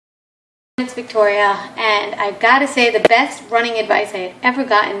It's Victoria, and I've got to say the best running advice I had ever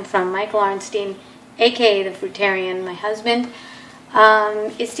gotten from Michael Arnstein, a.k.a. the Fruitarian, my husband,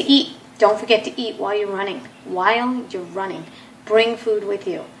 is to eat. Don't forget to eat while you're running. While you're running, bring food with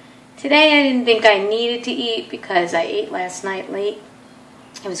you. Today I didn't think I needed to eat because I ate last night late.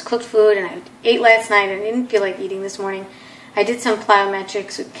 It was cooked food, and I ate last night and I didn't feel like eating this morning. I did some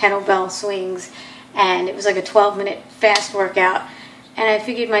plyometrics with kettlebell swings, and it was like a 12-minute fast workout. And I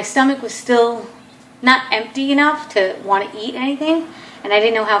figured my stomach was still not empty enough to want to eat anything. And I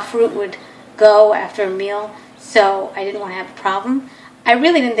didn't know how fruit would go after a meal, so I didn't want to have a problem. I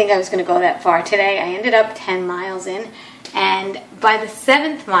really didn't think I was going to go that far today. I ended up 10 miles in. And by the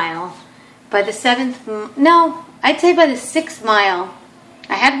 7th mile, I'd say by the 6th mile,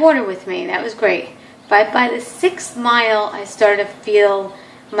 I had water with me. That was great. But by the 6th mile, I started to feel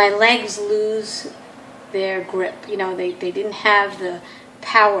my legs lose their grip. You know, they didn't have the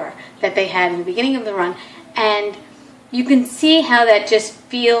power that they had in the beginning of the run. And you can see how that just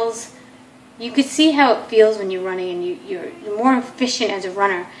feels. You could see how it feels when you're running, and you're more efficient as a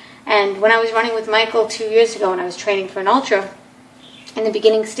runner. And when I was running with Michael 2 years ago, when I was training for an ultra, in the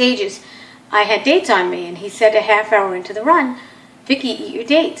beginning stages, I had dates on me, and he said a half hour into the run, "Vicky, eat your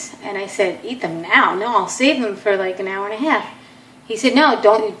dates." And I said, "Eat them now? No, I'll save them for like an hour and a half." He said, "No,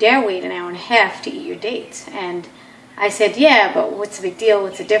 don't you dare wait an hour and a half to eat your dates." And I said, "Yeah, but what's the big deal?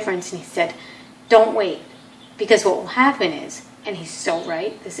 What's the difference?" And he said, "Don't wait, because what will happen is," and he's so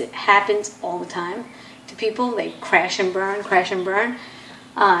right, it happens all the time to people. They crash and burn,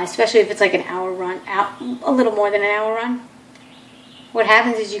 especially if it's like an hour run, a little more than an hour run. What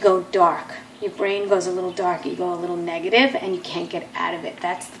happens is you go dark. Your brain goes a little dark. You go a little negative, and you can't get out of it.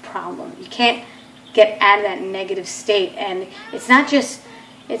 That's the problem. You can't get out of that negative state, and it's not just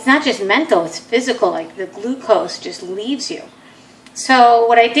mental. It's physical. Like the glucose just leaves you. So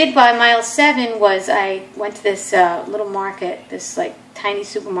what I did by mile 7 was I went to this little market, this like tiny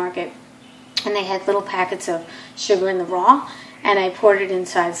supermarket, and they had little packets of sugar in the raw, and I poured it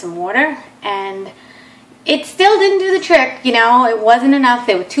inside some water, and it still didn't do the trick. You know, it wasn't enough.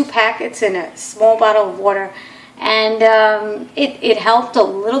 There were 2 packets in a small bottle of water, and it helped a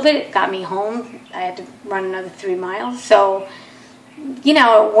little bit. It got me home. I had to run another 3 miles. So, you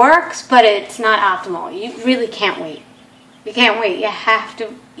know, it works, but it's not optimal. You really can't wait. You can't wait. You have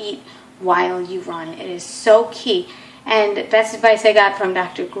to eat while you run. It is so key. And the best advice I got from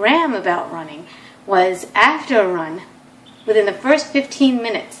Dr. Graham about running was after a run, within the first 15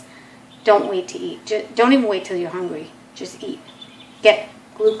 minutes, don't wait to eat. Don't even wait till you're hungry. Just eat. Get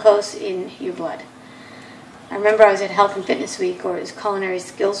glucose in your blood. I remember I was at Health and Fitness Week, or it was Culinary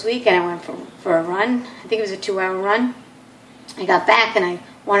Skills Week, and I went for a run. I think it was a 2-hour run. I got back, and I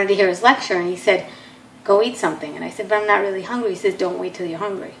wanted to hear his lecture, and he said, "Go eat something." And I said, "But I'm not really hungry." He says, "Don't wait till you're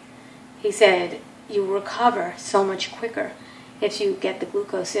hungry." He said, "You recover so much quicker if you get the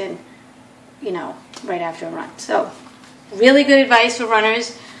glucose in, you know, right after a run." So, really good advice for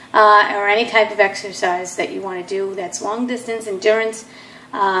runners, or any type of exercise that you want to do that's long distance endurance.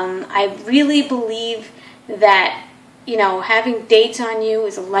 I really believe that, you know, having dates on you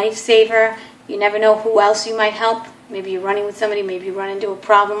is a lifesaver. You never know who else you might help. Maybe you're running with somebody, maybe you run into a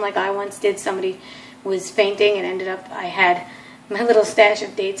problem like I once did. Somebody was fainting, and ended up I had my little stash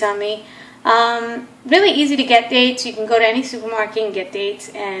of dates on me. Really easy to get dates. You can go to any supermarket and get dates,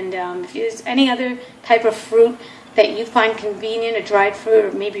 and if there's any other type of fruit that you find convenient, a dried fruit,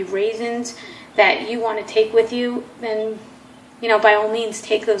 or maybe raisins that you want to take with you, then, you know, by all means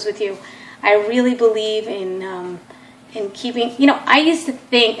take those with you. I really believe in keeping, you know, I used to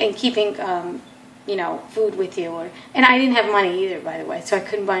think in keeping, you know, food with you, and I didn't have money either, by the way, so I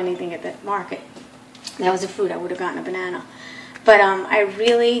couldn't buy anything at the market. That was a fruit. I would have gotten a banana. But I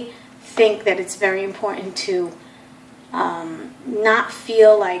really think that it's very important to not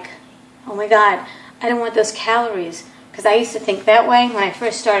feel like, oh my God, I don't want those calories. Because I used to think that way. When I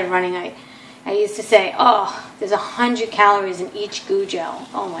first started running, I used to say, oh, there's 100 calories in each goo gel.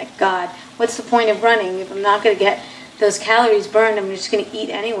 Oh my God, what's the point of running if I'm not going to get those calories burned? I'm just going to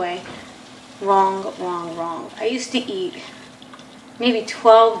eat anyway. Wrong, wrong, wrong. I used to eat maybe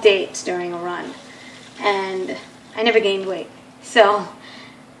 12 dates during a run, and I never gained weight. So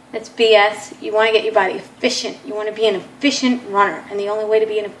that's BS. You want to get your body efficient. You want to be an efficient runner, and the only way to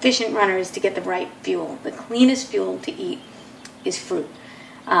be an efficient runner is to get the right fuel. The cleanest fuel to eat is fruit.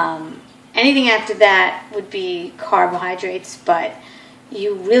 Anything after that would be carbohydrates, but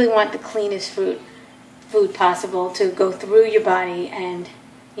you really want the cleanest food possible to go through your body and,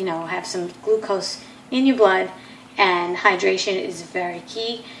 you know, have some glucose in your blood, and hydration is very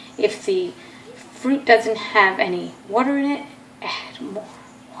key. If the fruit doesn't have any water in it, add more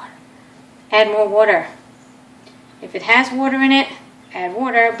water. add more water. If it has water in it, add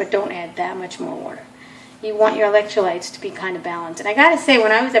water, but don't add that much more water. You want your electrolytes to be kind of balanced. And I gotta say,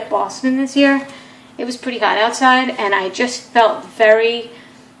 when I was at Boston this year, it was pretty hot outside, and I just felt very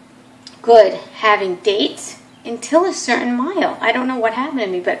good having dates until a certain mile. I don't know what happened to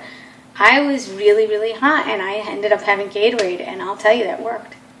me, but I was really, really hot, and I ended up having Gatorade, and I'll tell you, that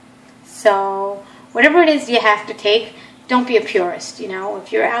worked. So whatever it is you have to take, don't be a purist. You know,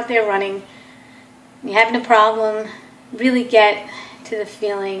 if you're out there running, you're having a problem, really get to the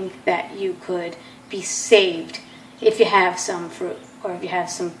feeling that you could be saved if you have some fruit or if you have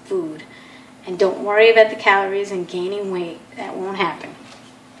some food. And don't worry about the calories and gaining weight. That won't happen.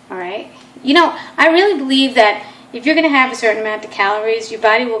 All right? You know, I really believe that if you're going to have a certain amount of calories, your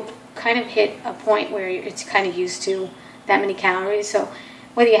body will kind of hit a point where it's kind of used to that many calories. So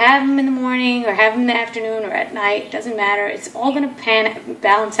whether you have them in the morning or have them in the afternoon or at night, it doesn't matter. It's all going to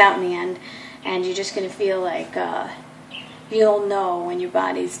balance out in the end, and you're just going to feel like you'll know when your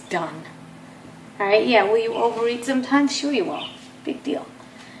body's done. All right? Yeah, will you overeat sometimes? Sure you will. Big deal.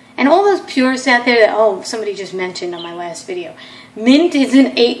 And all those purists out there that, oh, somebody just mentioned on my last video, mint is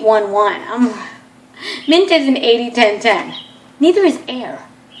an 811. Mint is an 80-10-10. Neither is air.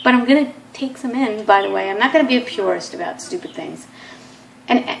 But I'm going to take some in, by the way. I'm not going to be a purist about stupid things.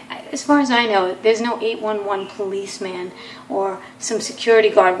 And as far as I know, there's no 811 policeman or some security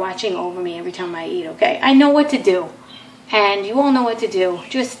guard watching over me every time I eat, okay? I know what to do. And you all know what to do.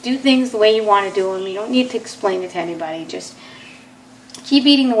 Just do things the way you want to do them. You don't need to explain it to anybody. Just keep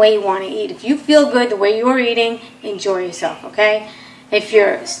eating the way you want to eat. If you feel good the way you're eating, enjoy yourself, okay? If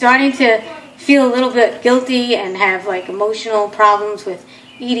you're starting to feel a little bit guilty and have like emotional problems with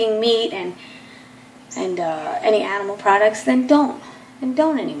eating meat and any animal products, then don't. Then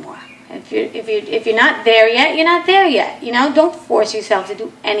don't anymore. If you're not there yet, you're not there yet. You know, don't force yourself to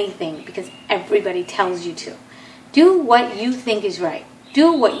do anything because everybody tells you to. Do what you think is right.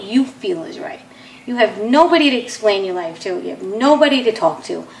 Do what you feel is right. You have nobody to explain your life to. You have nobody to talk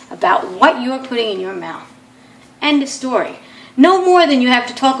to about what you're putting in your mouth. End of story. No more than you have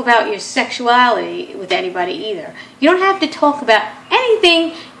to talk about your sexuality with anybody either. You don't have to talk about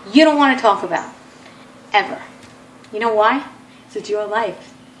anything you don't want to talk about. Ever. You know why? Because it's your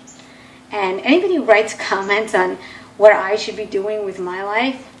life. And anybody who writes comments on what I should be doing with my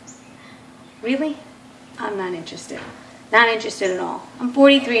life, really? I'm not interested. Not interested at all. I'm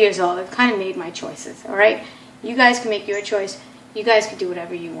 43 years old. I've kind of made my choices, all right? You guys can make your choice. You guys can do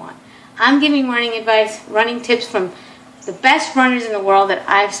whatever you want. I'm giving running advice, running tips from the best runners in the world that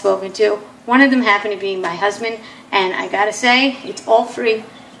I've spoken to. One of them happened to be my husband, and I gotta say, it's all free.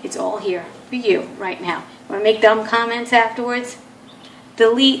 It's all here for you right now. Want to make dumb comments afterwards?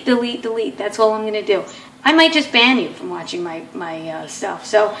 Delete, delete, delete. That's all I'm gonna do. I might just ban you from watching my stuff.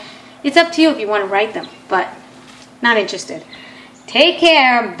 So it's up to you if you want to write them, but not interested. Take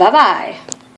care. Bye-bye.